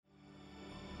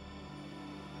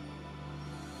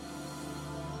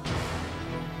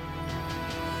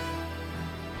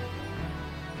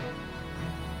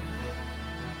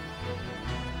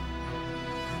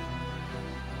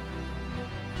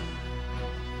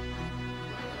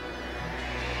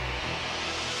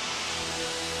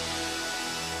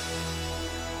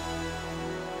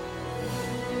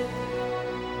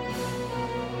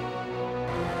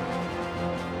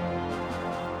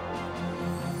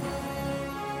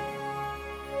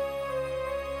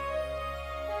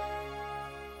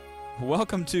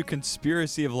Welcome to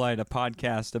Conspiracy of Light, a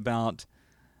podcast about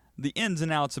the ins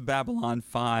and outs of Babylon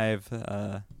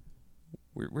 5.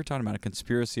 We're talking about a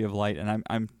Conspiracy of Light, and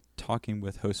I'm talking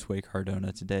with Josue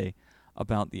Cardona today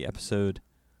about the episode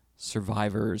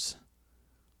Survivors.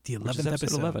 The 11th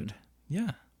episode. 11.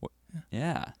 Yeah.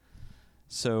 Yeah.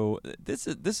 So this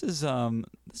is a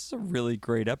really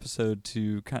great episode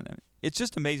to kind of. It's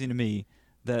just amazing to me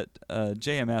that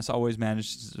JMS always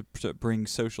manages to bring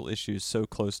social issues so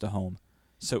close to home,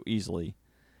 so easily,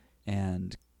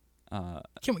 and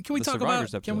can we talk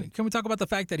about can we talk about the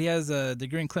fact that he has a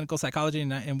degree in clinical psychology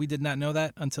and we did not know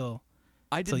that until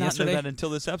I did not yesterday? know that until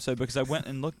this episode because I went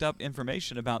and looked up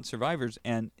information about Survivors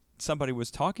and somebody was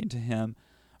talking to him,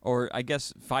 or I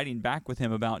guess fighting back with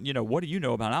him about, what do you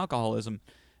know about alcoholism?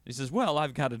 He says, well,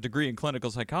 I've got a degree in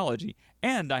clinical psychology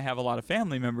and I have a lot of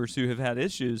family members who have had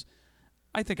issues.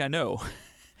 I think I know.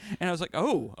 And I was like,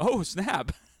 oh,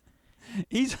 snap.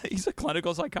 He's a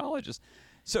clinical psychologist.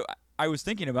 So I was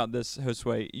thinking about this,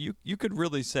 Josue. You could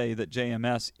really say that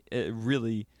JMS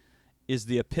really is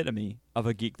the epitome of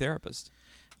a geek therapist.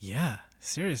 Yeah,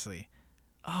 seriously.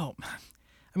 Oh,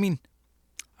 I mean,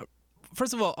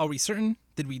 first of all, are we certain?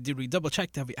 Did we double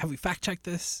check? Have we fact checked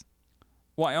this?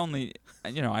 Well, I only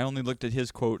looked at his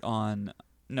quote on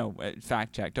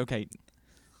fact checked. Okay.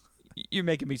 You're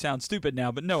making me sound stupid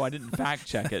now, but no, I didn't fact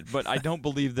check it. But I don't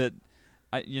believe that.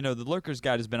 The Lurker's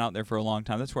Guide has been out there for a long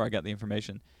time. That's where I got the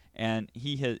information. And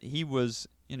he was,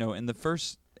 in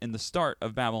the start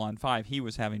of Babylon 5, he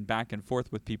was having back and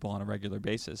forth with people on a regular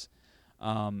basis,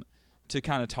 to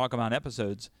kind of talk about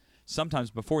episodes.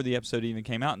 Sometimes before the episode even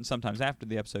came out, and sometimes after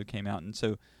the episode came out. And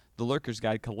so the Lurker's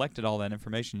Guide collected all that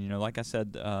information. Like I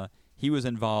said, he was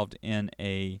involved in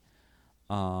a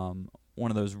one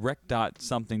of those rec.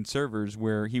 Something servers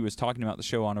where he was talking about the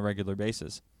show on a regular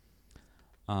basis.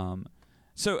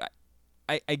 So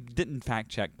I didn't fact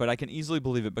check, but I can easily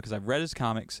believe it because I've read his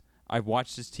comics, I've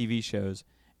watched his TV shows,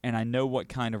 and I know what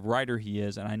kind of writer he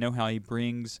is, and I know how he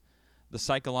brings the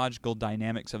psychological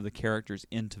dynamics of the characters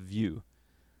into view.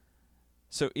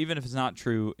 So even if it's not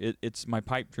true, it's my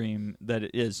pipe dream that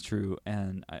it is true,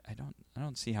 and I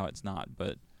don't see how it's not,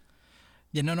 but...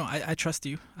 Yeah, no, I trust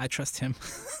you. I trust him.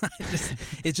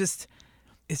 It's just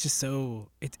so...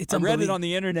 It's I read it on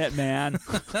the internet, man.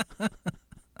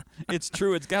 It's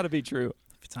true. It's got to be true.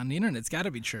 If it's on the internet, it's got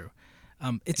to be true.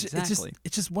 Exactly.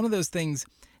 It's just one of those things.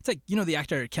 It's like, the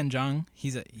actor Ken Jeong.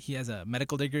 He has a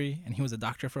medical degree, and he was a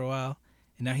doctor for a while,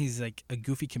 and now he's like a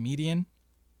goofy comedian.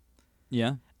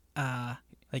 Yeah.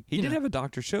 He did have a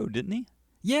doctor show, didn't he?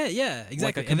 Yeah, exactly.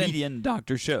 Like a comedian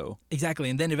doctor show. Exactly.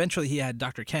 And then eventually he had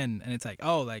Dr. Ken, and it's like,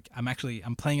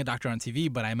 I'm playing a doctor on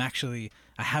TV, but I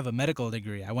have a medical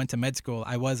degree. I went to med school.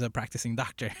 I was a practicing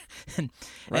doctor.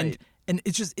 Right. And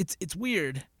it's just, it's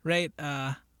weird, right?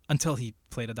 Until he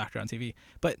played a doctor on TV.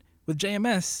 But with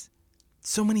JMS,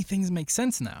 so many things make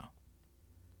sense now.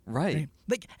 Right.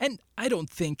 And I don't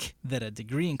think that a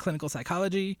degree in clinical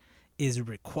psychology is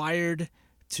required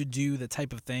to do the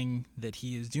type of thing that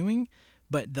he is doing.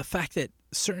 But the fact that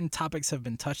certain topics have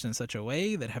been touched in such a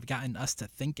way that have gotten us to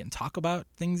think and talk about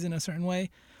things in a certain way,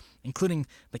 including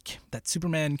like that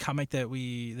Superman comic that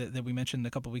we mentioned a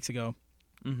couple weeks ago,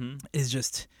 is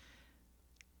just,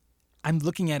 I'm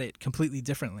looking at it completely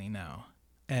differently now,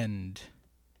 and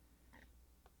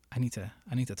I need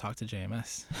to talk to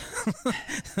JMS.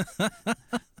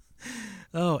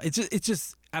 Oh, it's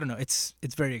just I don't know. It's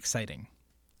very exciting.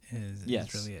 Is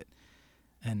really it,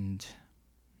 and.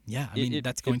 Yeah, I mean,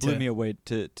 it blew me away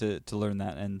to learn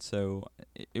that, and so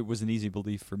it was an easy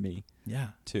belief for me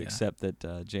to accept that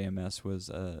JMS was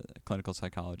a clinical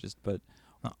psychologist. But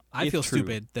I feel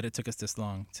stupid that it took us this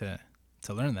long to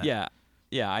learn that.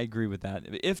 Yeah, I agree with that.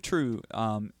 If true,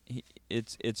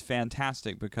 it's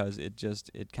fantastic because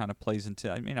it kind of plays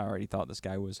into. I mean, I already thought this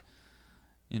guy was,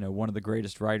 one of the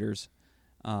greatest writers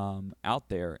out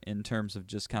there in terms of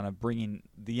just kind of bringing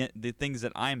the things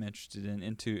that I'm interested in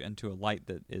into a light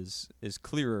that is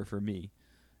clearer for me.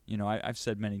 I've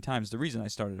said many times the reason I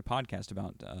started a podcast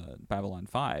about Babylon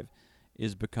 5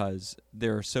 is because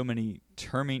there are so many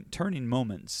turning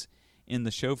moments in the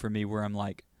show for me where I'm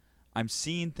like, I'm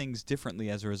seeing things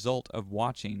differently as a result of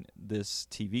watching this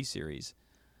TV series.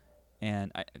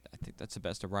 And I think that's the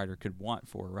best a writer could want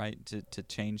for, right? To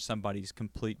change somebody's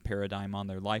complete paradigm on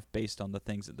their life based on the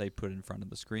things that they put in front of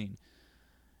the screen.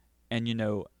 And,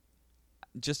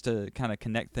 just to kind of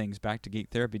connect things back to Geek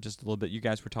Therapy just a little bit, you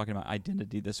guys were talking about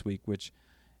identity this week, which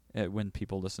when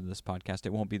people listen to this podcast,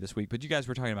 it won't be this week, but you guys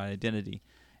were talking about identity.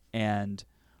 And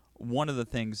one of the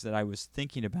things that I was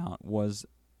thinking about was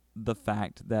the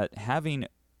fact that having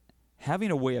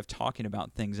having a way of talking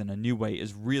about things in a new way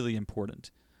is really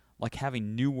important. Like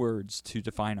having new words to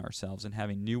define ourselves and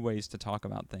having new ways to talk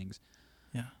about things.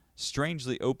 Yeah.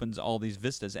 Strangely opens all these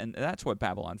vistas, and that's what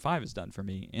Babylon 5 has done for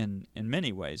me in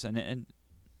many ways. And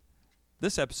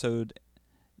this episode,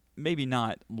 maybe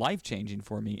not life-changing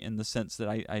for me in the sense that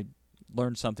I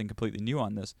learned something completely new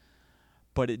on this,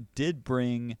 but it did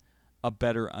bring a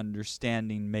better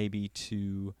understanding maybe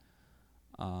to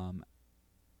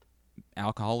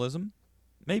alcoholism,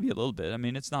 maybe a little bit. I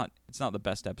mean, it's not the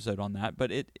best episode on that,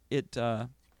 but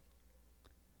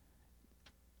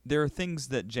there are things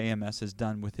that JMS has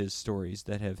done with his stories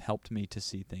that have helped me to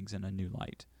see things in a new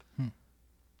light.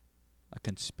 A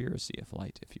conspiracy of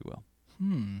light, if you will.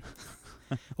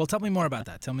 Well, tell me more about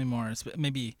that. Tell me more.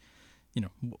 Maybe,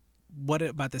 what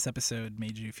about this episode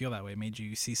made you feel that way, made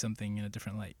you see something in a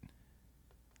different light?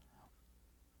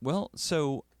 Well,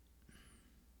 so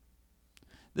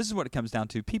this is what it comes down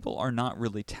to. People are not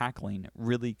really tackling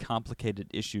really complicated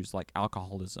issues like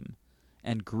alcoholism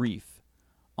and grief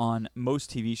on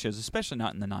most TV shows, especially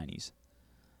not in the 90s.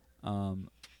 I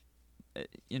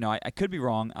could be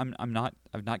wrong. I've not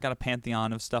got a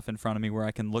pantheon of stuff in front of me where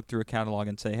I can look through a catalog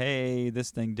and say, hey,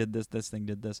 this thing did this thing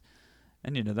did this.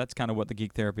 And that's kind of what the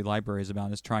Geek Therapy Library is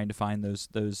about, is trying to find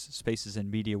those spaces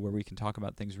in media where we can talk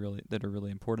about things that are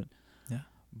really important. Yeah.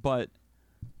 But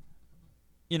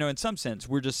in some sense,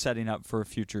 we're just setting up for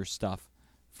future stuff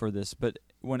for this. But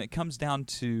when it comes down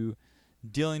to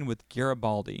dealing with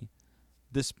Garibaldi,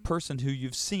 this person who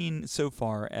you've seen so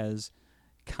far as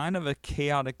kind of a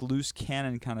chaotic, loose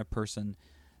cannon kind of person,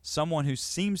 someone who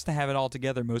seems to have it all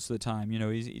together most of the time.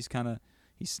 He's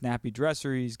snappy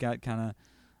dresser. He's got kind of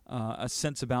a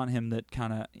sense about him that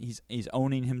kind of he's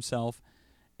owning himself,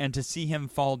 and to see him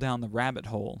fall down the rabbit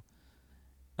hole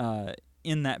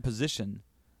in that position.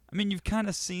 I mean, you've kind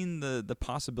of seen the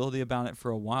possibility about it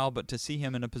for a while, but to see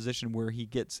him in a position where he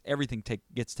gets everything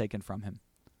gets taken from him.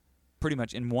 Pretty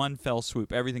much in one fell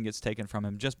swoop, everything gets taken from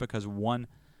him just because of one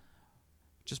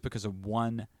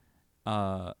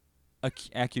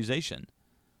accusation.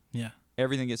 Yeah,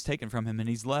 everything gets taken from him, and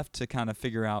he's left to kind of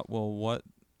figure out, well, what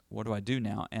do I do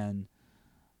now? And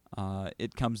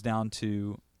it comes down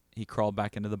to he crawled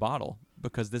back into the bottle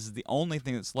because this is the only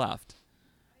thing that's left,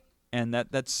 and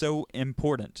that's so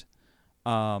important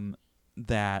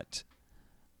that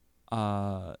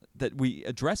we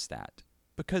address that,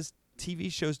 because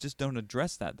TV shows just don't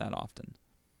address that often.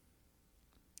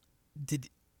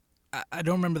 I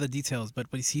don't remember the details,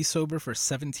 but was he sober for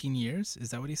 17 years?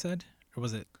 Is that what he said? Or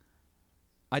was it?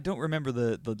 I don't remember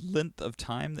the length of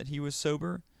time that he was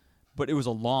sober, but it was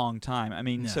a long time. I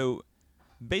mean, So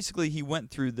basically he went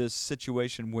through this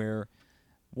situation where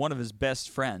one of his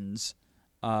best friends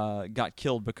got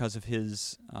killed because of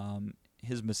his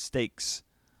mistakes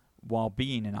while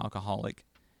being an alcoholic,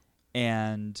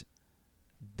 and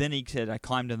then he said, I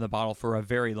climbed in the bottle for a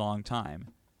very long time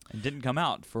and didn't come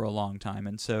out for a long time.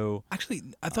 And so actually,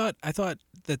 I thought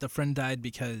that the friend died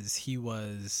because he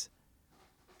worked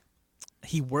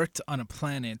on a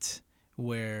planet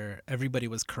where everybody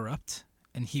was corrupt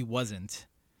and he wasn't,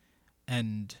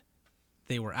 and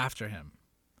they were after him.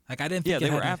 Like, I didn't think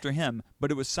they were after him, but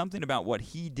it was something about what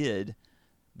he did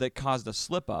that caused a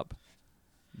slip up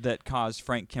that caused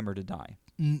Frank Kimmer to die.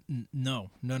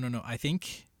 No. I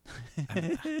think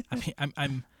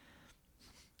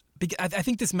I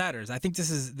think this matters. I think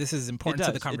this is important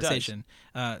to the conversation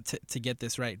to get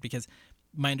this right, because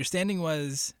my understanding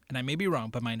was, and I may be wrong,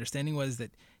 but my understanding was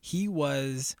that he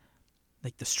was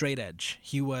like the straight edge.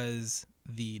 He was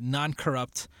the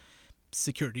non-corrupt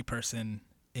security person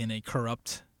in a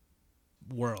corrupt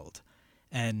world,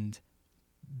 and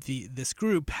this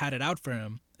group had it out for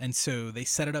him, and so they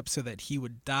set it up so that he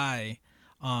would die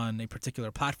on a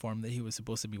particular platform that he was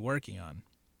supposed to be working on.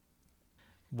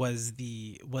 Was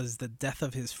the death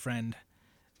of his friend,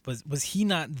 was he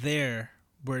not there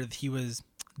where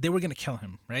they were going to kill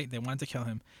him, right? They wanted to kill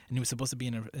him, and he was supposed to be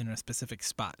in a specific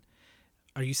spot.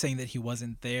 Are you saying that he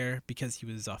wasn't there because he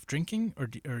was off drinking, or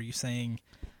are you saying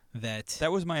that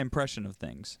was my impression of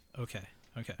things? Okay.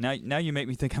 Now you make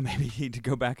me think I maybe need to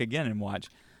go back again and watch.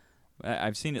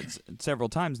 I've seen it several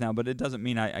times now, but it doesn't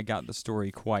mean I got the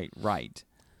story quite right.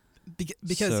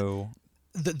 Because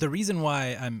the reason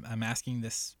why I'm asking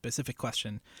this specific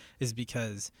question is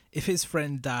because if his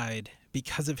friend died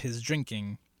because of his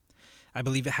drinking, I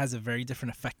believe it has a very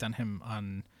different effect on him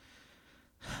on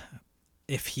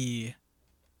if he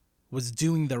was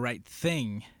doing the right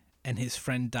thing and his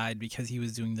friend died because he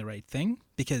was doing the right thing,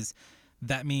 because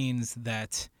that means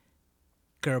that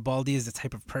Garibaldi is the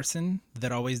type of person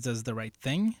that always does the right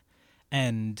thing,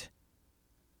 and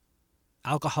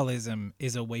alcoholism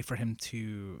is a way for him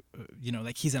to,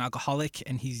 like he's an alcoholic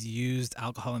and he's used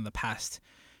alcohol in the past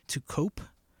to cope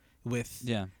with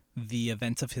the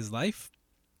events of his life,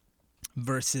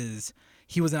 versus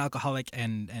he was an alcoholic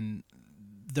and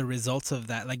the results of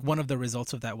that, like one of the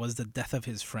results of that was the death of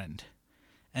his friend.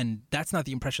 And that's not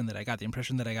the impression that I got. The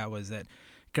impression that I got was that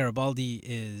Garibaldi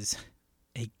is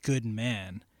a good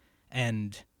man,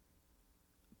 and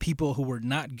people who were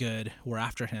not good were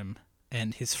after him,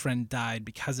 and his friend died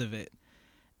because of it.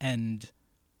 And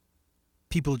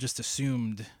people just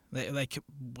assumed, like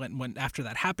when after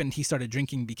that happened, he started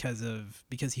drinking because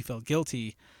he felt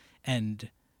guilty, and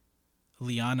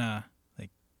Liana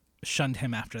like shunned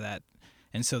him after that.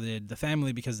 And so did the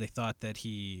family, because they thought that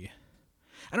he,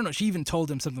 I don't know, she even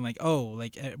told him something like, oh,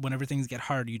 like whenever things get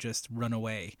hard, you just run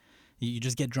away. You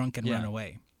just get drunk and run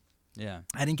away. Yeah.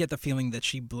 I didn't get the feeling that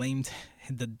she blamed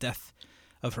the death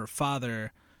of her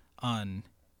father on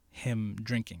him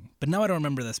drinking. But now I don't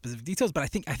remember the specific details, but I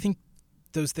think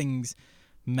those things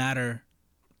matter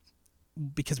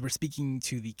because we're speaking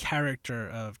to the character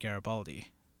of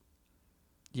Garibaldi.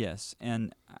 Yes,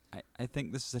 and I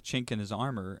think this is a chink in his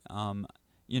armor.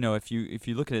 If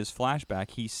you look at his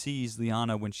flashback, he sees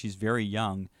Liana when she's very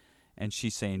young, and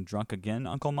she's saying, "Drunk again,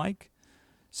 Uncle Mike?"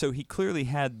 So he clearly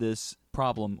had this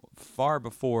problem far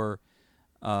before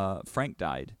Frank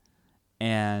died.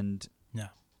 And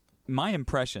my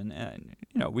impression, and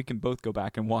we can both go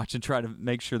back and watch and try to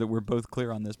make sure that we're both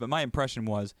clear on this, but my impression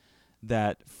was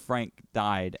that Frank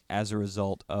died as a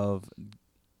result of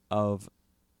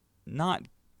not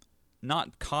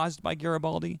caused by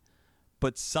Garibaldi,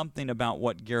 but something about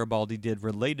what Garibaldi did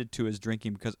related to his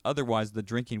drinking, because otherwise the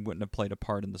drinking wouldn't have played a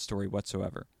part in the story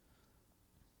whatsoever.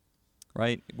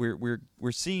 Right?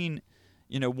 We're seeing,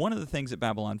 one of the things that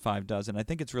Babylon 5 does, and I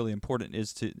think it's really important,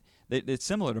 is it's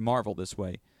similar to Marvel this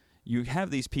way. You have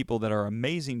these people that are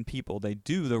amazing people. They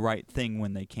do the right thing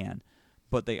when they can,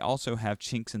 but they also have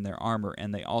chinks in their armor,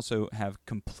 and they also have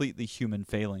completely human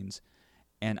failings.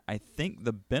 And I think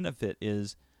the benefit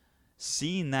is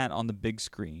seeing that on the big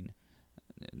screen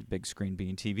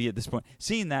being TV at this point,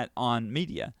 seeing that on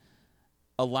media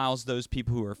allows those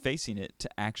people who are facing it to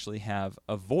actually have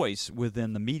a voice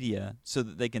within the media so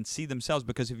that they can see themselves.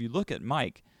 Because if you look at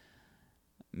Mike,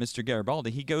 Mr.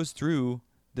 Garibaldi, he goes through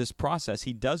this process.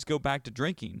 He does go back to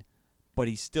drinking, but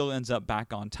he still ends up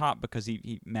back on top because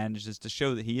he manages to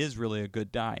show that he is really a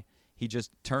good guy. He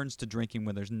just turns to drinking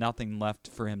when there's nothing left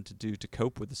for him to do to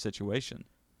cope with the situation.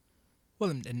 Well,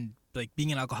 and like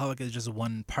being an alcoholic is just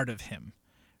one part of him,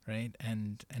 right?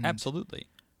 And absolutely.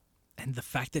 And the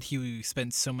fact that he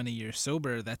spent so many years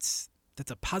sober, that's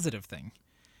a positive thing,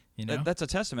 That's a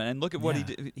testament. And look at what he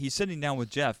did. He's sitting down with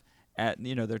Jeff at,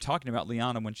 they're talking about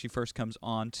Liana when she first comes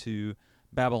on to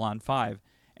Babylon 5,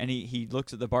 and he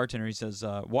looks at the bartender. He says,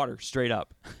 "Water, straight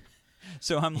up."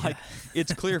 So I'm like,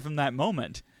 it's clear from that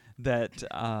moment that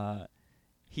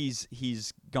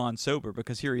he's gone sober,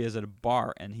 because here he is at a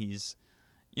bar, and he's,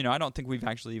 I don't think we've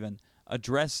actually even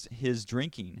addressed his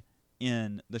drinking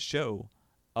in the show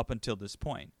up until this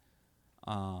point.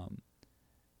 But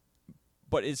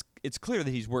it's clear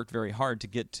that he's worked very hard to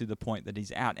get to the point that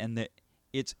he's at, and that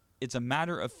it's a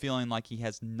matter of feeling like he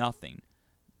has nothing.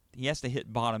 He has to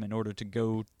hit bottom in order to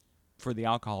go for the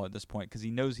alcohol at this point, because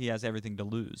he knows he has everything to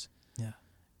lose. Yeah.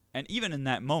 And even in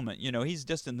that moment, he's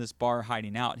just in this bar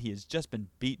hiding out. He has just been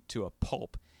beat to a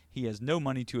pulp. He has no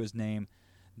money to his name.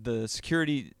 The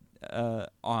security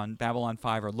on Babylon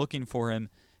 5 are looking for him.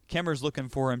 Kimmer's looking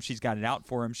for him. She's got it out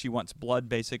for him. She wants blood,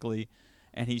 basically.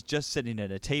 And he's just sitting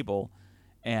at a table,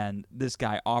 and this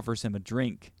guy offers him a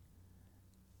drink.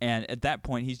 And at that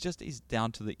point, he's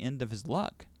down to the end of his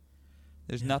luck.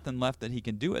 There's nothing left that he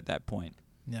can do at that point.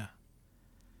 Yeah.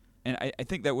 And I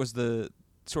think that was the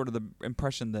sort of the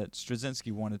impression that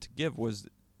Straczynski wanted to give, was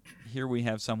here we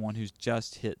have someone who's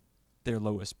just hit their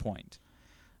lowest point.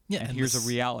 Yeah, and here's a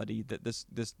reality that this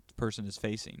person is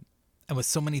facing. And with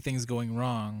so many things going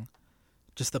wrong,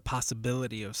 just the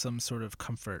possibility of some sort of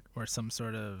comfort or some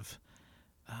sort of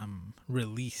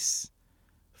release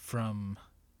from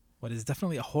what is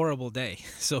definitely a horrible day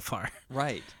so far.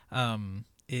 Right.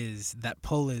 Is that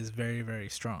pull is very, very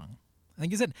strong.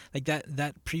 Like you said, like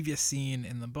that previous scene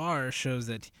in the bar shows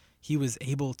that he was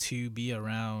able to be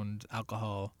around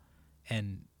alcohol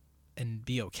and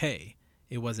be okay.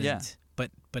 It wasn't. Yeah.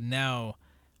 But now,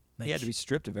 like, he had to be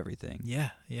stripped of everything.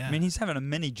 Yeah. I mean, he's having a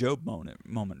mini Job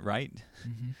moment, right?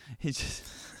 Mm-hmm. He's just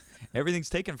everything's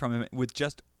taken from him with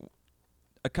just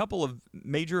a couple of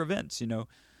major events.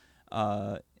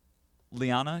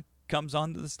 Liana comes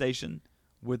onto the station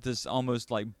with this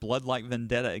almost like blood-like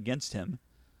vendetta against him.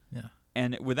 Yeah.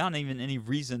 And without even any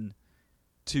reason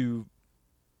to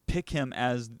pick him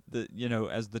as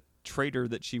the traitor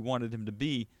that she wanted him to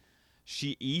be,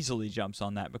 she easily jumps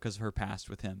on that because of her past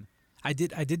with him. I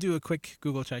did do a quick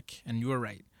Google check, and you were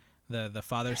right. The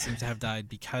father seems to have died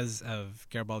because of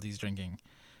Garibaldi's drinking,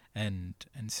 and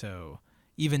so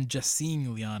even just seeing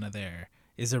Lyanna there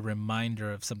is a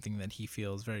reminder of something that he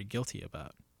feels very guilty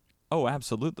about. Oh,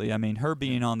 absolutely. I mean, her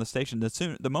being on the station,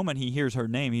 the moment he hears her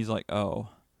name, he's like, oh.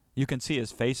 You can see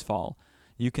his face fall.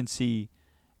 You can see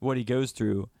what he goes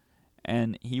through,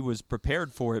 and he was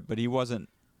prepared for it, but he wasn't,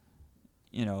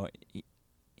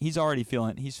 he's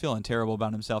feeling terrible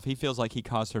about himself. He feels like he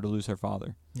caused her to lose her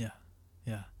father. Yeah,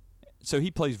 yeah. So he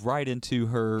plays right into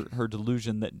her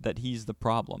delusion that he's the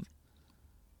problem.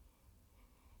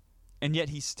 And yet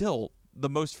he's still the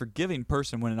most forgiving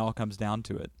person when it all comes down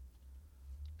to it.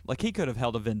 Like, he could have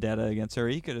held a vendetta against her.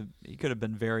 He could have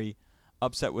been very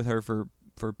upset with her for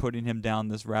putting him down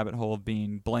this rabbit hole of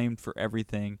being blamed for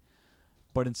everything.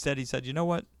 But instead he said, you know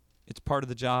what? It's part of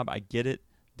the job. I get it.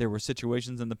 There were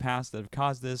situations in the past that have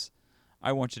caused this.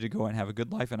 I want you to go and have a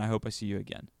good life, and I hope I see you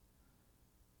again.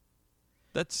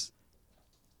 That's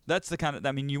the kind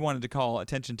of, you wanted to call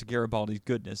attention to Garibaldi's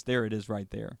goodness. There it is right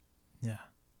there. Yeah.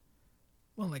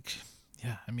 Well,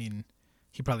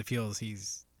 he probably feels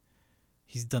he's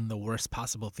done the worst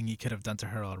possible thing he could have done to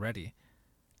her already.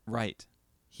 Right.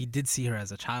 He did see her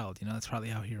as a child. That's probably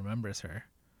how he remembers her.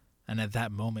 And at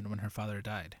that moment when her father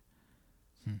died.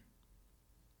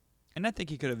 And I think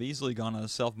he could have easily gone on a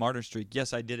self-martyr streak.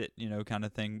 Yes, I did it, kind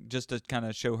of thing, just to kind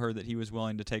of show her that he was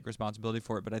willing to take responsibility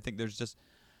for it. But I think there's just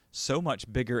so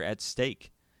much bigger at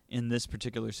stake in this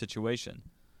particular situation.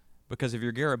 Because if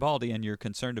you're Garibaldi and you're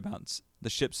concerned about the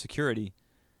ship's security,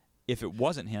 if it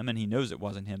wasn't him and he knows it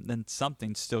wasn't him, then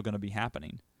something's still going to be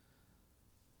happening.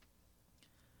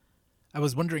 I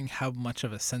was wondering how much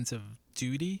of a sense of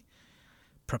duty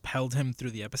propelled him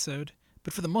through the episode,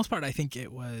 but for the most part, I think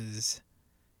it was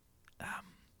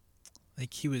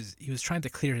he was trying to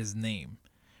clear his name,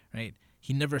 right?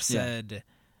 He never said,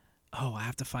 "Oh, I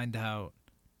have to find out,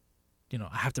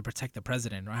 I have to protect the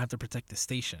president or I have to protect the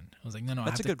station." I was like, "No,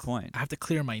 that's a good point. I have to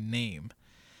clear my name,"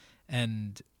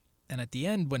 and at the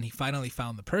end, when he finally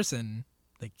found the person,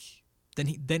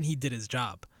 then he did his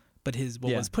job. But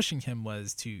what was pushing him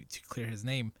was to clear his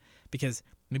name, because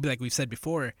maybe like we've said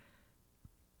before,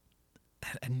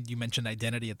 and you mentioned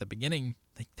identity at the beginning,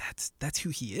 that's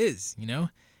who he is,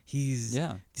 He's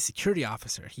the security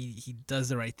officer. He does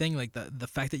the right thing. Like the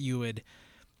fact that you would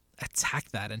attack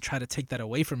that and try to take that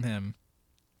away from him,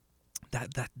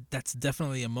 that's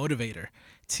definitely a motivator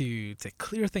to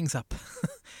clear things up.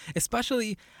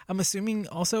 Especially, I'm assuming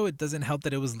also it doesn't help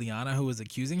that it was Lyanna who was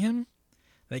accusing him.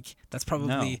 That's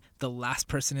probably the last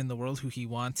person in the world who he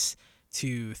wants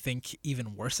to think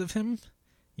even worse of him,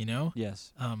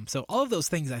 Yes. So all of those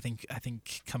things I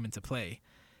think come into play,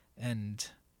 and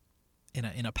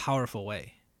in a powerful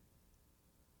way.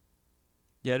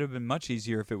 Yeah, it would have been much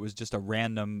easier if it was just a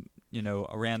random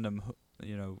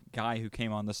guy who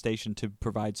came on the station to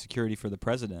provide security for the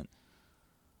president.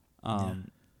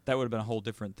 That would have been a whole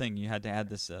different thing. You had to add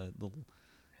this little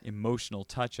emotional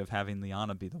touch of having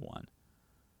Lyanna be the one.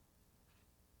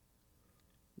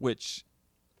 Which,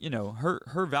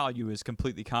 her value is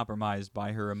completely compromised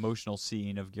by her emotional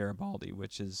seeing of Garibaldi,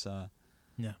 which is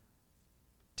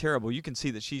terrible. You can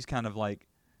see that she's kind of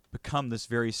become this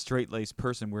very straight-laced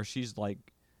person where she's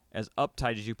as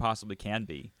uptight as you possibly can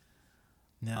be.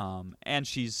 Yeah. And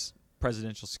she's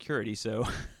presidential security, so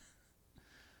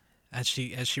as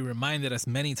she reminded us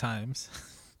many times.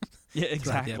 Yeah,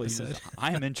 exactly.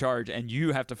 I am in charge, and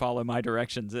you have to follow my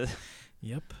directions.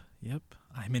 Yep.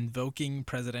 I'm invoking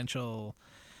presidential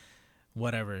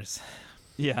whatevers.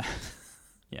 Yeah.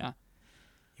 Yeah.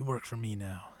 You work for me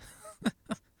now.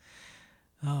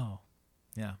 Oh,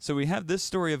 yeah. So we have this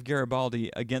story of Garibaldi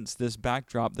against this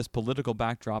backdrop, this political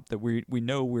backdrop that we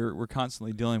know we're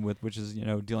constantly dealing with, which is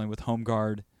dealing with Home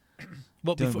Guard,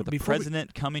 dealing with the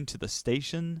president coming to the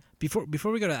station. Before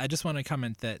we go to that, I just want to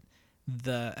comment that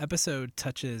the episode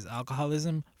touches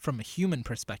alcoholism from a human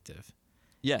perspective.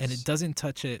 Yes. And it doesn't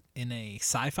touch it in a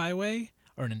sci-fi way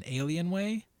or in an alien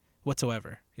way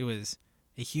whatsoever. It was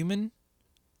a human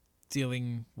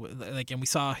dealing with, and we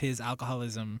saw his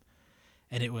alcoholism,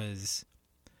 and it was,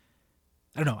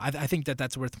 I don't know, I think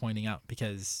that's worth pointing out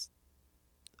because...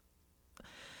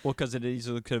 Well, because it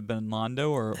easily could have been Londo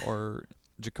or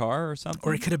G'Kar or something.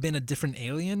 Or it could have been a different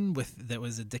alien that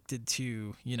was addicted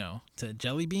to, to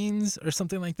jelly beans or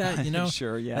something like that,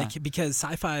 Sure, yeah. Because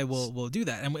sci-fi will do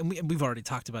that. And we've already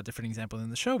talked about different examples in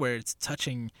the show where it's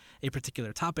touching a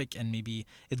particular topic and maybe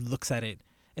it looks at it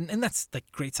And that's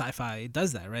like great sci-fi. It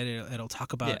does that, right? It'll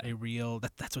talk about Yeah. a real.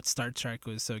 That's what Star Trek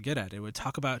was so good at. It would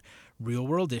talk about real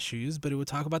world issues, but it would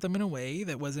talk about them in a way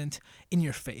that wasn't in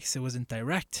your face. It wasn't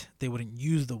direct. They wouldn't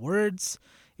use the words.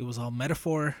 It was all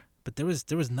metaphor. But there was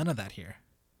none of that here.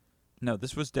 No,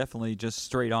 this was definitely just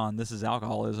straight on. This is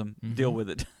alcoholism. Deal with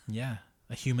it. Yeah,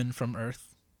 a human from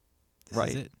Earth. This Right.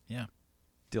 is it. Yeah.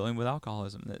 Dealing with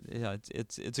alcoholism. Yeah,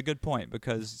 it's a good point,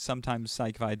 because sometimes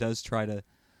sci-fi does try to,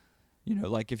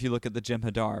 like if you look at the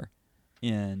Jem'Hadar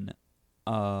in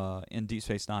Deep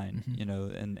Space Nine,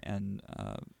 Mhm. and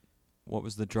what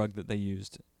was the drug that they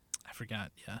used? I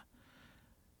forgot. Yeah.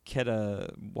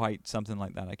 Keta White, something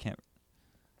like that. I can't.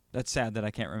 That's sad that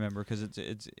I can't remember, because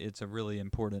it's a really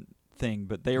important thing.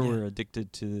 But they were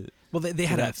addicted to. Well, they to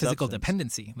had a that physical substance.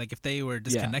 dependency. Like if they were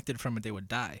disconnected from it, they would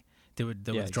die. The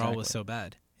Yeah, withdrawal was exactly. so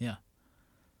bad. Yeah.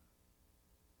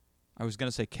 I was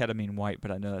gonna say ketamine white, but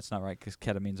I know that's not right, because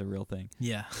ketamine's a real thing.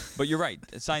 Yeah. But you're right.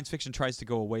 Science fiction tries to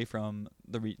go away from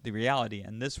the reality,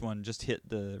 and this one just hit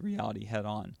the reality head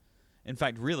on. In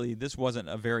fact, really, this wasn't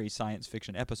a very science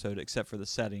fiction episode, except for the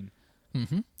setting,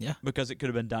 Yeah. because it could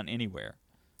have been done anywhere.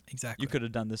 Exactly. You could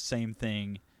have done the same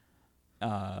thing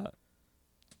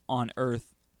on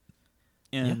Earth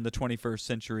in Yeah. the 21st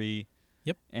century.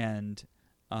 Yep. And,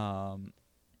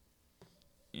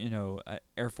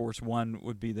 Air Force One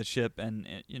would be the ship, and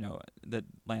that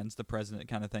lands the president,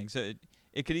 kind of thing. So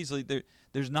it could easily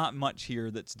there's not much here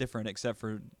that's different, except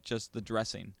for just the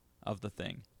dressing of the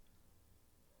thing.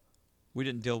 We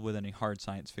didn't deal with any hard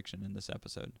science fiction in this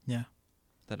episode Yeah.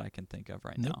 that I can think of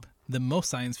right Nope. The most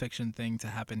science fiction thing to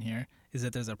happen here is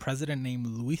that there's a president named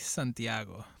Luis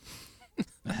Santiago,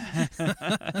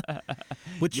 now.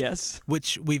 which Yes.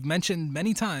 which we've mentioned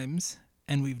many times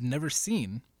and we've never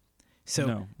seen. So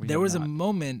No, we there have was a not.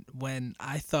 moment when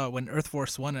I thought, when Earth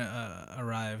Force One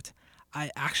arrived,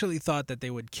 I actually thought that they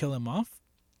would kill him off,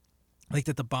 like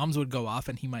that the bombs would go off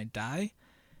and he might die,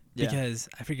 Yeah. because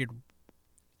I figured,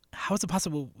 how is it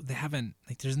possible they haven't,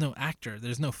 like, there's no actor,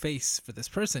 there's no face for this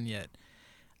person yet.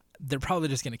 They're probably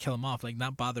just going to kill him off, like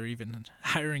not bother even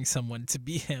hiring someone to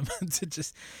be him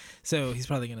so he's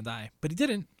probably going to die. But he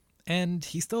didn't, and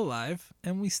he's still alive,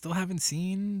 and we still haven't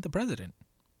seen the president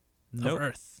Nope. of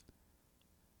Earth.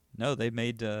 No, they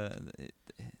made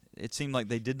it seemed like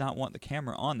they did not want the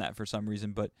camera on that for some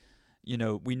reason, but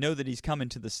we know that he's coming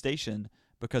to the station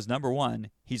because, number one,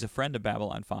 he's a friend of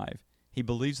Babylon 5. He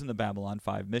believes in the Babylon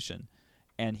 5 mission,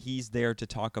 and he's there to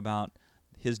talk about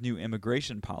his new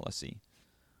immigration policy,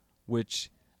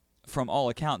 which, from all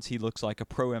accounts, he looks like a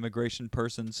pro-immigration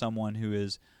person, someone who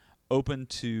is open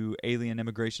to alien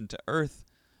immigration to Earth,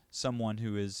 someone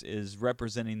who is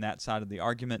representing that side of the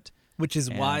argument. Which is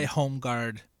why And- Home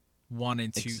Guard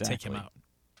wanted to take him Exactly. out.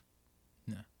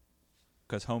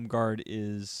 Because Home Guard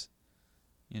is,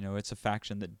 it's a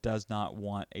faction that does not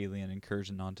want alien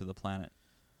incursion onto the planet.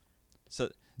 So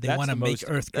They that's want to the make most-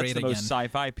 Earth That's great the again. most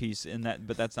sci-fi piece in that,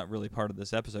 but that's not really part of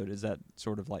this episode. Is that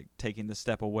sort of like taking the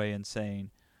step away and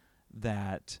saying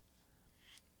that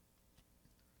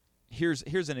here's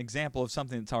an example of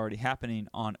something that's already happening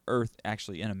on Earth,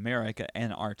 actually in America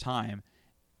and our time,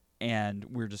 and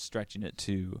we're just stretching it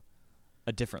to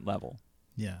a different level.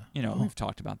 Yeah. We've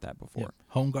talked about that Yeah. before.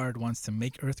 Home Guard wants to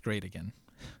make Earth great again.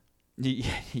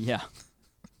 Yeah.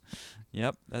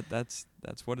 Yep. That's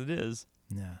what it is.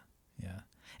 Yeah. Yeah.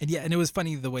 And it was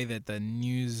funny the way that the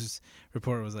news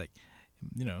reporter was like,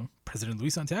 President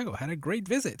Luis Santiago had a great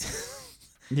visit.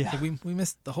 Yeah. Like we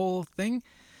missed the whole thing.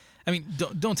 I mean,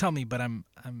 don't tell me, but I'm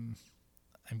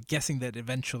guessing that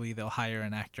eventually they'll hire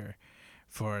an actor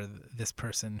for this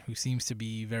person who seems to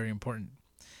be very important.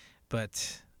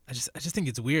 But I just think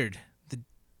it's weird.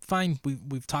 Fine,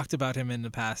 we've talked about him in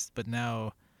the past, but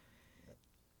now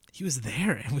he was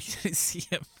there and we didn't see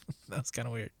him. That was kind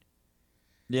of weird.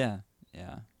 Yeah.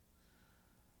 Yeah.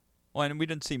 Well, and we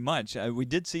didn't see much. We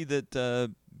did see that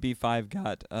B5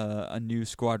 got a new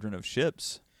squadron of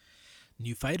ships.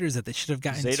 New fighters that they should have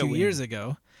gotten Zeta 2 Wing. years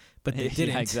ago, but they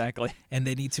didn't. Yeah, exactly. And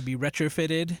they need to be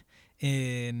retrofitted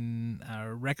in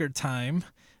a record time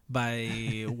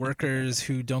by workers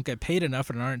who don't get paid enough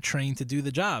and aren't trained to do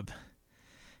the job.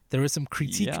 There was some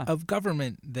critique Yeah. of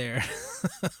government there,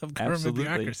 of government Absolutely.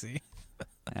 bureaucracy.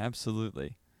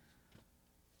 Absolutely.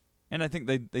 And I think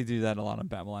they do that a lot on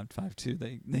Babylon 5 too.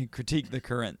 They critique the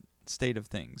current state of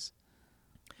things.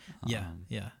 Yeah,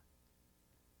 yeah.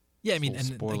 Yeah, I mean, and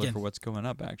spoiler again, for what's coming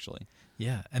up, actually.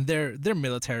 yeah, and they're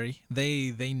military.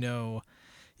 They know,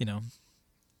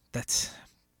 that's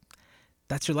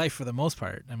your life for the most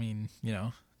part. I mean,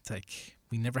 it's like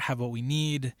we never have what we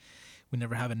need, we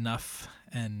never have enough,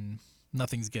 and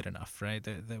nothing's good enough, right?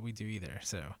 That we do either.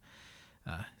 So,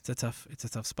 it's a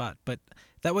tough spot. But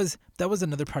that was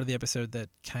another part of the episode that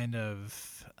kind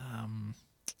of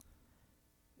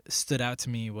stood out to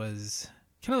me, was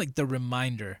kind of like the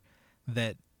reminder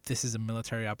that this is a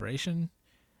military operation,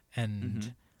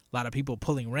 and a lot of people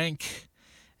pulling rank,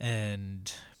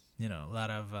 and a lot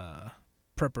of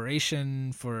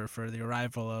preparation for the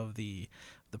arrival of the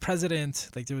president.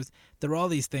 Like there were all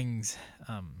these things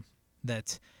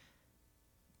that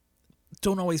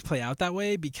don't always play out that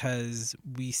way, because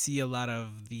we see a lot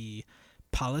of the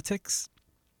politics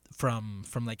from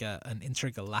like an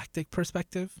intergalactic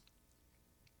perspective,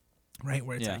 right?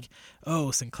 Where it's like,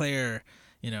 oh, Sinclair,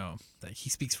 like he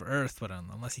speaks for Earth, but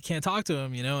unless you can't talk to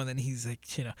him, and then he's like,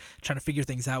 trying to figure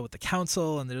things out with the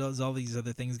council, and there's all these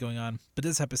other things going on. But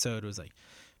this episode was like,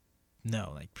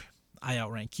 no, like, I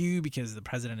outrank you because the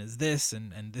president is this,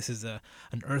 and this is an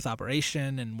Earth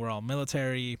operation, and we're all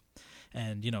military.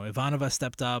 And, Ivanova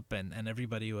stepped up, and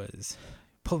everybody was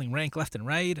pulling rank left and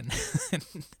right. And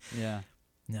yeah.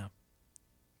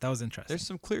 That was interesting. There's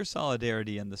some clear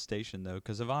solidarity in the station, though,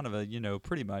 because Ivanova,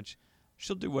 pretty much,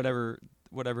 she'll do whatever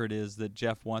it is that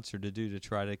Jeff wants her to do to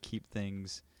try to keep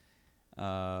things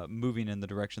moving in the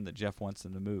direction that Jeff wants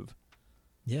them to move.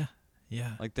 Yeah.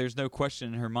 Like, there's no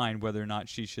question in her mind whether or not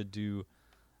she should do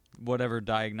whatever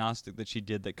diagnostic that she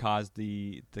did that caused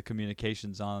the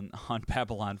communications on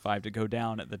Babylon 5 to go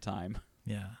down at the time.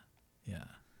 Yeah.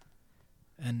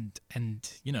 And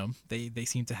they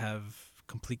seem to have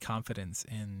complete confidence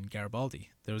in Garibaldi.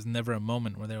 There was never a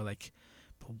moment where they were like,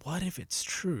 but what if it's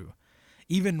true?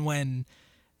 Even when,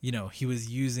 he was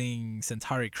using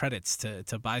Centauri credits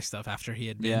to buy stuff after he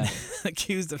had been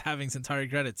accused of having Centauri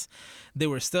credits, they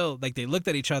were still, like, they looked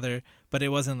at each other, but it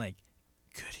wasn't like,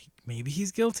 maybe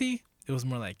he's guilty. It was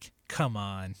more like, come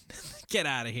on, get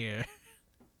out of here.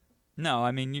 No,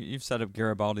 I mean, you've set up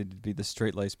Garibaldi to be the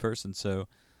straight-laced person, so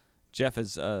Jeff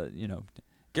is,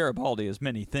 Garibaldi is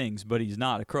many things, but he's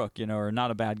not a crook, or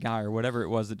not a bad guy, or whatever it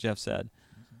was that Jeff said.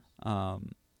 So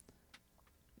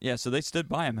they stood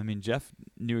by him. I mean, Jeff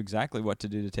knew exactly what to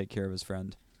do to take care of his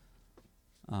friend,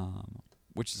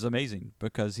 which is amazing,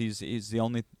 because he's the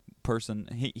only person,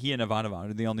 he and Ivanova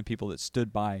are the only people that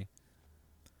stood by.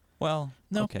 Well,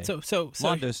 no, okay. So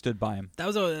Londo stood by him. That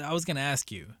was what I was going to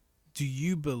ask you. Do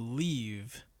you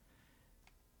believe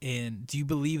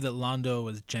that Londo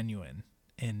was genuine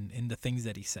in the things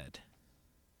that he said?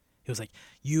 He was like,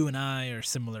 you and I are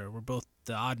similar. We're both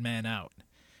the odd man out.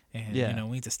 And,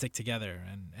 we need to stick together.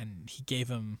 And he gave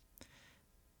him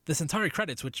the Centauri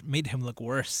credits, which made him look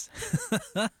worse.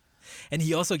 And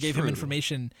he also gave him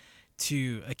information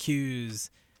to accuse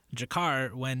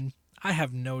G'Kar, when I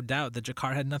have no doubt that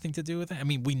G'Kar had nothing to do with it. I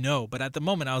mean, we know, but at the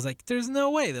moment I was like, there's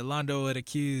no way that Londo would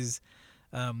accuse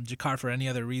G'Kar for any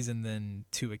other reason than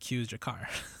to accuse G'Kar.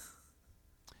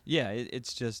 Yeah,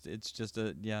 it's just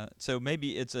So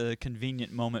maybe it's a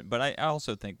convenient moment, but I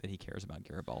also think that he cares about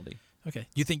Garibaldi. Okay,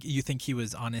 you think he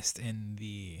was honest in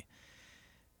the?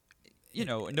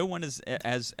 No one is,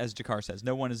 as G'Kar says,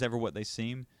 no one is ever what they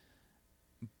seem.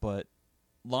 But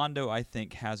Londo, I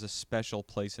think, has a special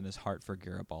place in his heart for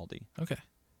Garibaldi. Okay,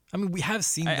 I mean, we have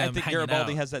seen them I think hanging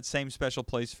Garibaldi out. has that same special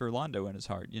place for Londo in his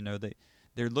heart.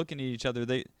 They're looking at each other.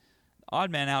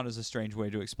 Odd man out is a strange way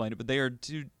to explain it, but they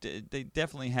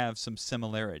definitely have some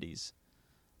similarities.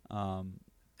 And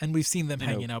we've seen them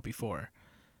hanging out before.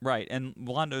 Right, and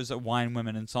Londo's a wine,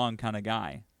 women, and song kind of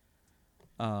guy.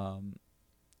 And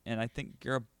I think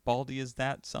Garibaldi is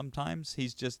that sometimes.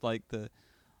 He's just like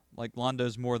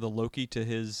Londo's more the Loki to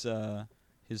his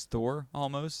Thor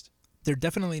almost. They're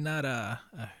definitely not a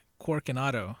Quark and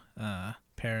Otto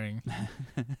pairing.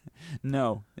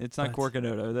 No, it's not Quark and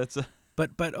Odo. That's a.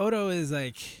 But Odo is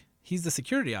like, he's the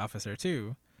security officer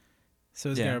too. So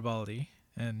is Garibaldi,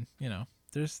 and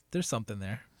there's something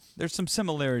there. There's some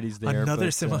similarities there.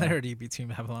 Another similarity between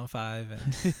Babylon 5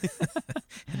 and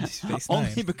Deep Space Nine.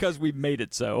 Only because we've made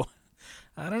it so.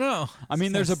 I don't know. I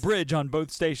mean, there's a bridge on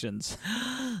both stations.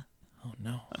 Oh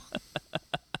no.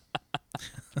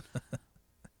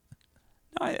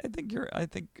 I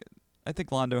think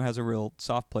Londo has a real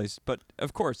soft place, but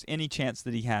of course, any chance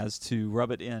that he has to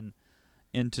rub it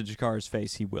into G'Kar's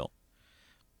face, he will.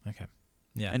 Okay.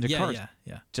 Yeah. And G'Kar's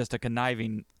yeah. just a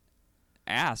conniving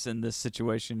ass in this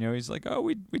situation. He's like, oh,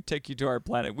 we'd take you to our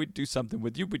planet. We'd do something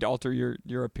with you. We'd alter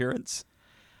your appearance.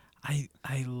 I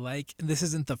like, this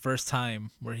isn't the first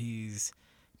time where he's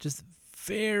just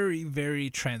very, very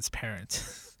transparent.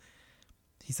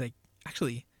 He's like,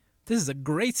 actually, this is a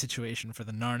great situation for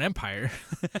the Narn Empire.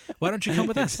 Why don't you come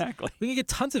with us? Exactly. We can get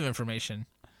tons of information.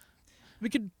 We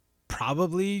could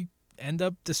probably end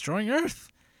up destroying Earth.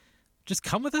 Just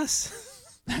come with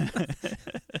us.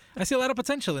 I see a lot of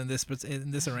potential in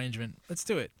this arrangement. Let's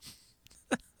do it.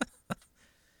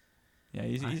 Yeah,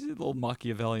 he's a little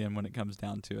Machiavellian when it comes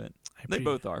down to it. They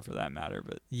both are, for that matter.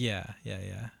 But yeah.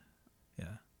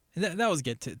 And that was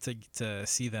good to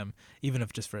see them, even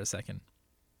if just for a second.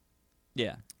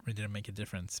 Yeah, It didn't make a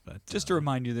difference, but just to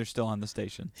remind you, they're still on the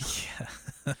station.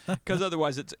 Yeah. Because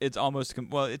otherwise, it's almost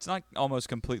it's not almost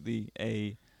completely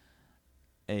a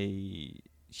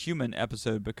human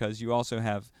episode, because you also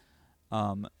have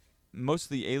most of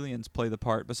the aliens play the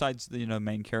part, besides the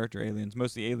main character aliens.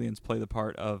 Most of the aliens play the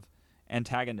part of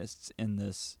antagonists in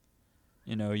this.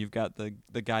 You've got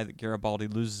the guy that Garibaldi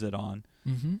loses it on.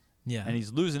 Mm-hmm. Yeah. And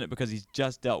he's losing it because he's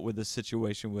just dealt with this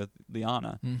situation with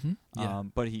Liana. Mm-hmm. Yeah.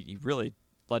 But he really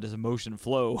let his emotion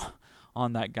flow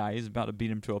on that guy. He's about to beat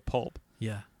him to a pulp.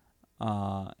 Yeah.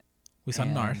 We saw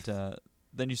Narth.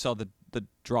 Then you saw the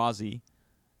Drazi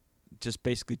just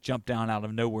basically jump down out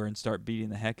of nowhere and start beating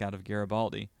the heck out of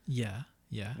Garibaldi. Yeah.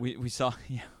 Yeah. We saw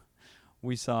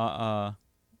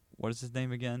what is his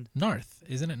name again? Narth,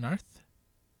 isn't it Narth?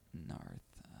 Narth.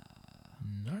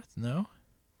 Narth? No.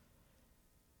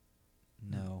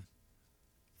 No.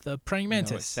 The praying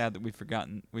mantis. It's sad that we've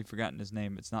forgotten his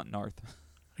name. It's not Narth.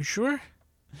 You sure?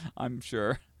 I'm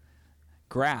sure.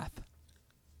 Grath.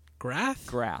 Grath?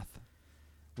 Grath.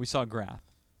 We saw Grath.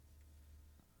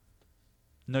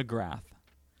 Nagrath.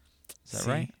 Is that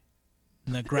right?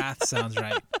 Nagrath sounds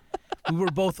right. We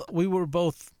were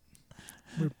both.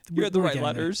 You had the right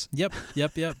letters. Yep.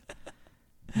 You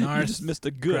just missed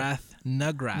a good. Grath.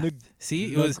 Nagrath.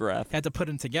 See, it was. Had to put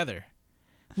them together.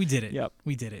 We did it. Yep.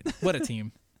 We did it. What a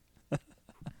team.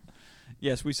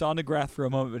 Yes, we saw Nagrath for a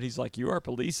moment, but he's like, "You are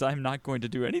police. I'm not going to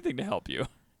do anything to help you."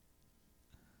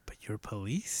 But you're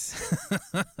police?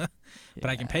 But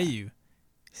I can pay you.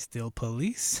 Still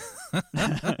police?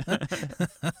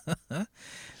 That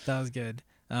was good.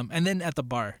 And then at the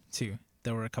bar, too,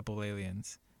 there were a couple of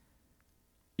aliens.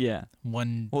 Yeah.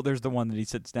 One. Well, there's the one that he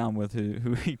sits down with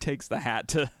who he takes the hat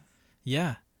to.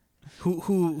 Yeah.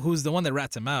 Who's the one that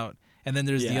rats him out. And then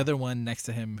there's the other one next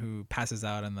to him who passes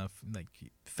out and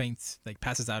faints,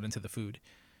 passes out into the food.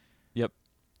 Yep.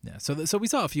 Yeah. So we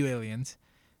saw a few aliens.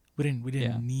 We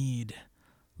didn't need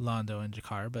Londo and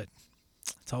G'Kar, but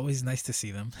it's always nice to see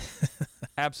them.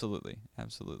 Absolutely.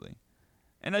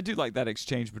 And I do like that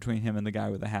exchange between him and the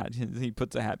guy with the hat. He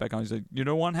puts the hat back on. He's like, "You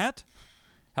don't want hat?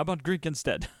 How about drink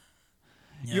instead?"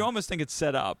 Yeah. You almost think it's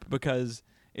set up, because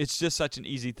it's just such an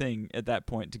easy thing at that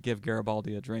point to give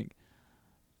Garibaldi a drink.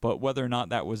 But whether or not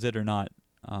that was it or not,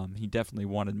 he definitely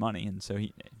wanted money, and so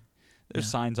there's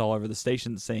signs all over the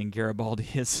station saying Garibaldi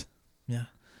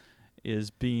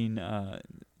is being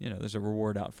there's a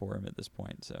reward out for him at this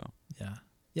point. So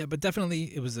yeah, but definitely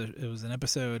it was an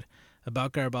episode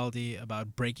about Garibaldi,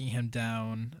 about breaking him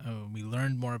down. We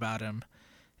learned more about him,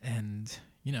 and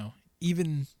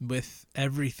even with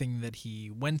everything that he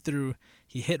went through,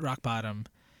 he hit rock bottom.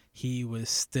 He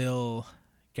was still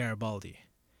Garibaldi.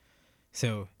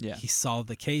 So he solved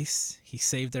the case. He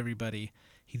saved everybody.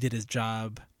 He did his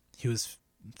job. He was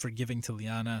forgiving to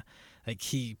Liana.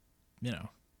 He,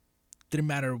 didn't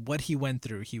matter what he went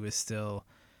through. He was still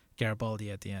Garibaldi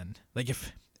at the end.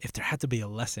 If there had to be a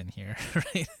lesson here,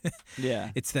 right?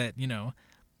 Yeah. It's that,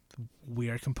 we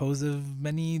are composed of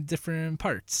many different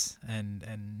parts,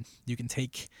 and you can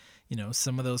take,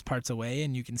 some of those parts away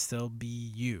and you can still be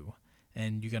you.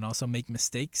 And you can also make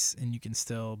mistakes, and you can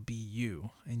still be you.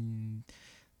 And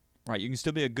right, you can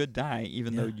still be a good guy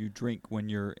even though you drink when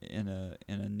you're in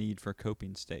a need for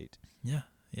coping state. Yeah.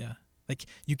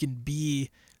 You can be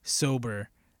sober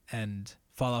and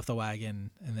fall off the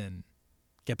wagon and then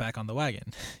get back on the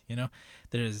wagon.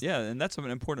 There's and that's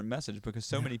an important message, because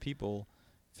so many people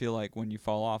feel like when you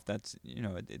fall off, that's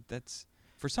that's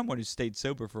for someone who's stayed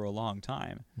sober for a long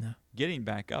time. Getting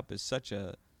back up is such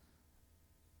a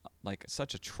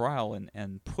trial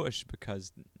and push,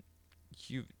 because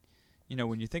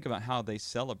when you think about how they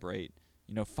celebrate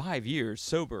 5 years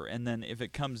sober, and then if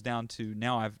it comes down to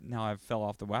now I've fell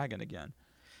off the wagon again,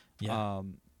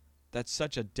 that's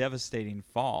such a devastating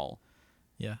fall.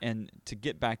 And to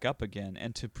get back up again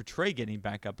and to portray getting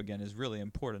back up again is really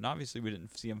important. Obviously we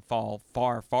didn't see him fall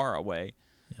far away,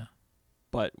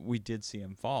 but we did see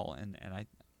him fall, and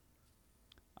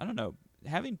I don't know,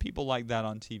 having people like that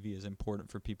on TV is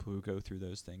important for people who go through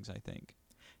those things, I think.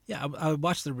 Yeah, I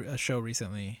watched a show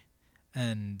recently,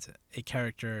 and a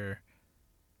character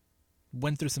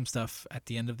went through some stuff at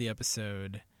the end of the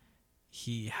episode.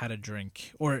 He had a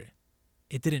drink, or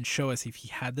it didn't show us if he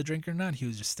had the drink or not. He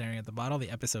was just staring at the bottle. The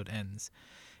episode ends,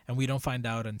 and we don't find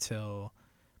out until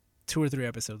 2 or 3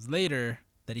 episodes later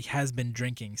that he has been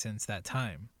drinking since that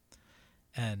time.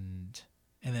 and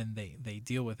then they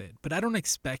deal with it. But I don't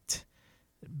expect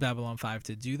Babylon 5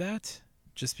 to do that,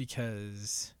 just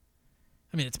because,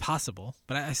 I mean, it's possible,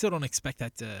 but I still don't expect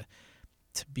that to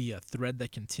be a thread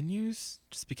that continues,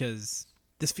 just because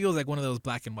this feels like one of those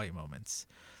black and white moments.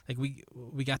 Like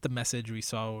we got the message, we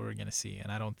saw what we were gonna see,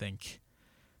 and I don't think,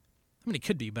 I mean, it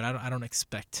could be, but I don't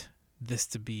expect this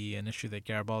to be an issue that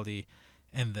Garibaldi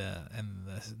and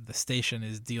the station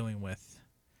is dealing with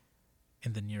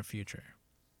in the near future.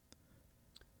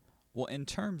 Well, in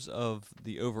terms of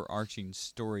the overarching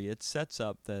story, it sets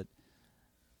up that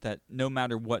no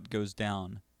matter what goes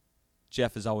down,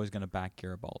 Jeff is always going to back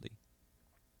Garibaldi,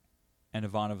 and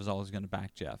Ivanov is always going to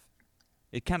back Jeff.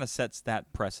 It kind of sets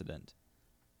that precedent.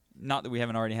 Not that we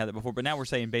haven't already had that before, but now we're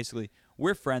saying basically,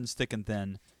 we're friends thick and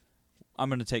thin. I'm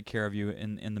going to take care of you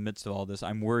in the midst of all this.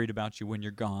 I'm worried about you when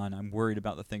you're gone. I'm worried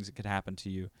about the things that could happen to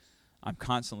you. I'm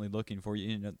constantly looking for you.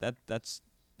 You know, that's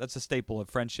a staple of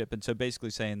friendship. And so basically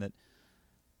saying that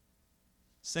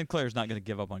Sinclair's not going to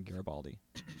give up on Garibaldi.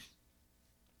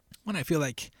 When I feel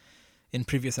like in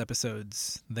previous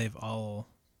episodes they've all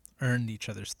earned each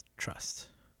other's trust.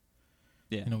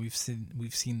 Yeah. You know, we've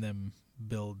seen them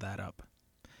build that up.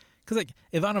 Because like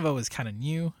Ivanova was kind of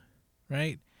new,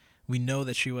 right? We know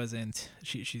that she wasn't.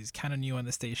 She's kind of new on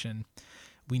the station.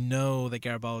 We know that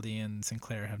Garibaldi and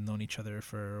Sinclair have known each other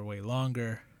for way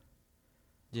longer.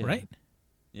 Yeah. Right?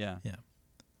 Yeah. Yeah.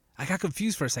 I got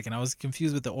confused for a second. I was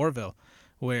confused with the Orville,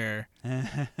 where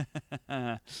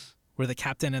the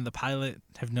captain and the pilot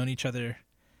have known each other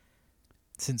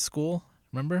since school.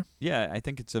 Remember? Yeah, I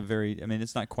think it's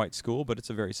it's not quite school, but it's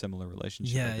a very similar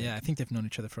relationship. Yeah. I think they've known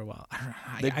each other for a while.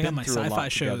 I They've got been my through a lot sci-fi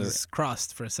shows together.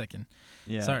 crossed for a second.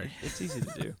 Yeah. Sorry. It's easy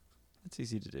to do. It's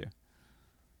easy to do.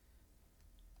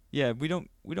 Yeah, we don't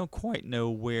quite know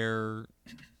where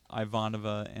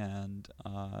Ivanova and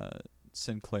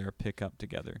Sinclair pick up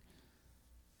together.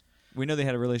 We know they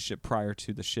had a relationship prior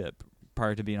to the ship,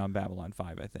 prior to being on Babylon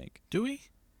 5, I think. Do we?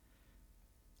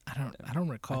 I don't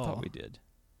recall. I thought we did.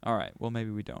 All right. Well,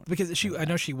 maybe we don't. Because I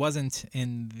know she wasn't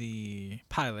in the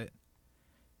pilot,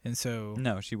 and so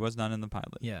No, she was not in the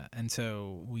pilot. yeah, and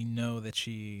so we know that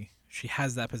she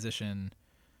has that position.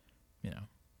 You know,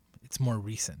 it's more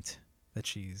recent that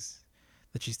she's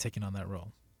taken on that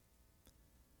role.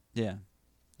 Yeah.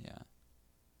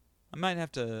 I might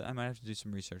have to do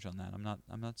some research on that.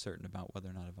 I'm not certain about whether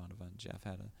or not Ivanova and Jeff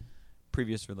had a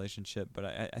previous relationship, but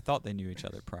I thought they knew each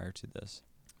other prior to this.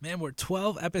 Man, we're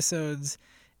 12 episodes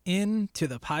into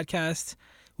the podcast,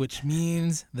 which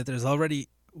means that there's already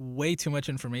way too much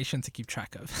information to keep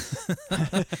track of.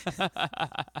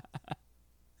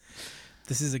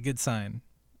 This is a good sign.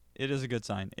 It is a good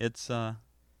sign. It's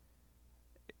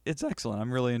excellent.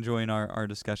 I'm really enjoying our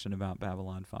discussion about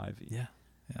Babylon 5. Yeah.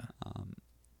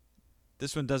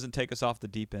 This one doesn't take us off the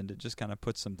deep end. It just kind of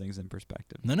puts some things in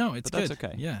perspective. No, it's but good. That's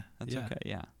okay. Yeah. That's okay,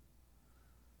 yeah.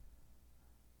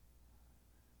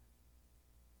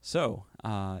 So,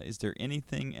 is there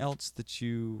anything else that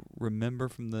you remember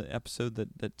from the episode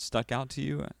that stuck out to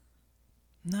you?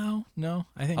 No.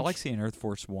 I think I like seeing Earth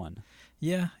Force One.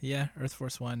 Yeah. Earth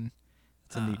Force One.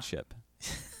 It's a neat ship.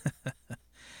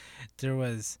 There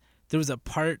was a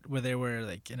part where they were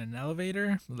like in an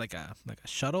elevator, like a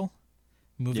shuttle,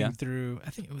 moving through.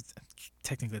 I think it was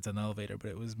technically it's an elevator,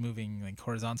 but it was moving like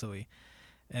horizontally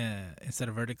instead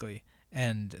of vertically,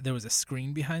 and there was a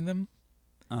screen behind them.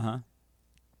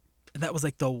 That was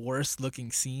like the worst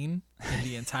looking scene in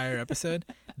the entire episode.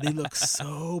 They look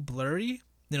so blurry.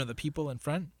 You know, the people in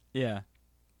front. Yeah.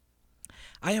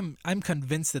 I'm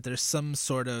convinced that there's some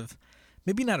sort of,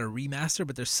 maybe not a remaster,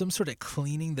 but there's some sort of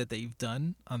cleaning that they've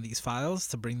done on these files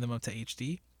to bring them up to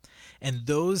HD. And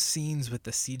those scenes with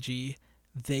the CG,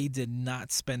 they did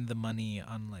not spend the money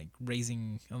on like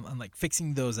on like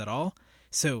fixing those at all.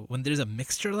 So when there's a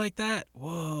mixture like that,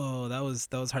 whoa, that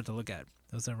was hard to look at.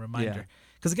 That was a reminder.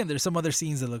 Because again, there's some other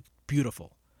scenes that look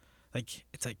beautiful. Like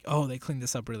it's like, oh, they cleaned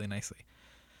this up really nicely.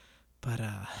 But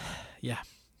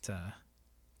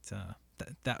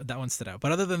that one stood out.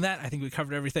 But other than that, I think we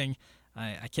covered everything.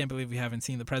 I can't believe we haven't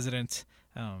seen the president.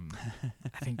 I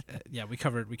think we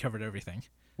covered everything.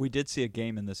 We did see a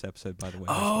game in this episode, by the way.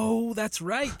 Oh, that's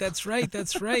right.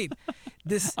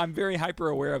 This I'm very hyper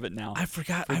aware of it now. I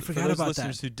forgot for those about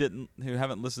listeners that. who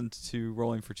haven't listened to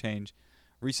Rolling for Change,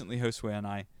 recently Josue and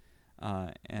I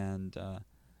and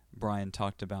Brian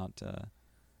talked about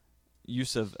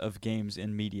use of games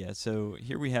in media. So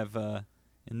here we have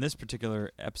in this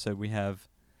particular episode we have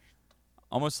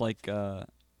almost like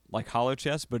Hollow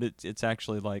Chess, but it's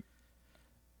actually like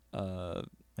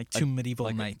two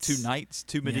medieval knights.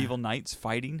 Two medieval knights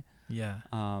fighting.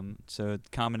 Yeah. So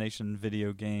combination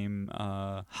video game.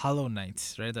 Hollow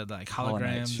Knights, right? They're like Hollow holograms.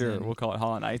 Knights, sure, and- we'll call it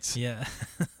Hollow Knights. Yeah.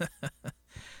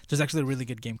 There's actually a really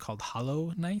good game called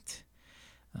Hollow Knight.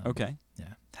 Okay. Yeah.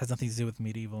 It has nothing to do with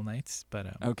medieval knights,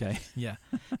 but Okay. yeah.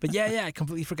 But yeah, I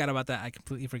completely forgot about that. I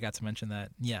completely forgot to mention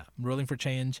that. Yeah. Rolling for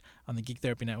Change on the Geek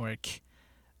Therapy Network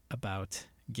about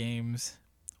games.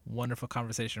 Wonderful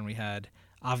conversation we had.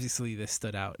 Obviously, this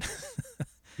stood out.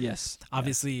 Yes.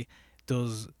 Obviously,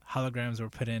 those holograms were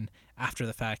put in after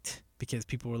the fact because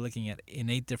people were looking at in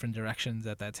 8 different directions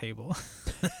at that table.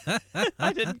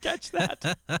 I didn't catch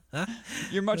that.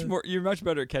 You're much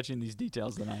better at catching these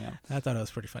details than I am. I thought it was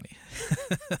pretty funny.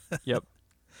 Yep.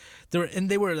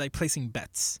 They were like placing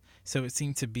bets, so it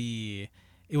seemed to be.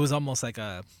 It was almost like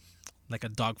a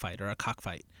dogfight or a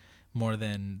cockfight more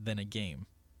than a game.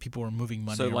 People were moving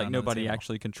money. So around like on the nobody table.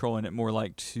 actually controlling it, more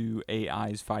like 2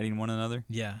 AIs fighting one another.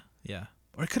 Yeah.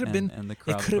 Or it could have And- been. and the It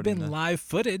crowd could have putting been the- live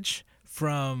footage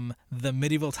from the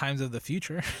medieval times of the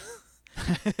future.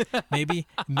 maybe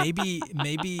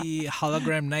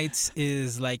Hologram Knights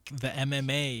is like the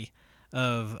MMA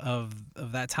of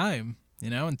that time.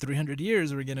 In 300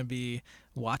 years, we're gonna be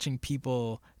watching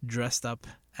people dressed up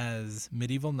as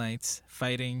medieval knights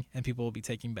fighting, and people will be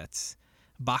taking bets.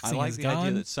 I Boxing like is the gone.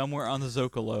 idea that somewhere on the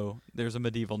Zocalo there's a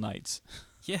medieval knights.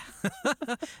 Yeah,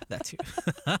 that too.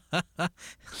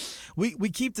 we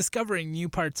keep discovering new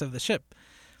parts of the ship.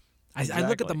 I look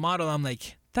at the Exactly. model, I'm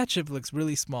like, that ship looks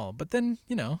really small, but then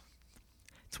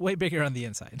it's way bigger on the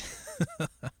inside.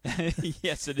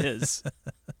 Yes, it is.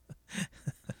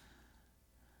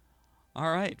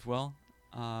 All right. Well,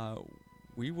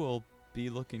 we will be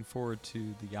looking forward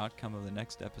to the outcome of the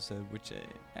next episode, which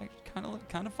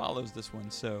kind of follows this one.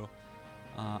 So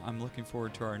I'm looking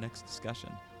forward to our next discussion.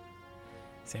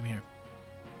 Same here.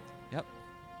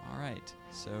 All right.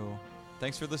 So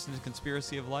thanks for listening to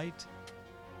Conspiracy of Light,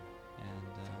 and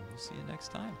we'll see you next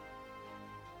time.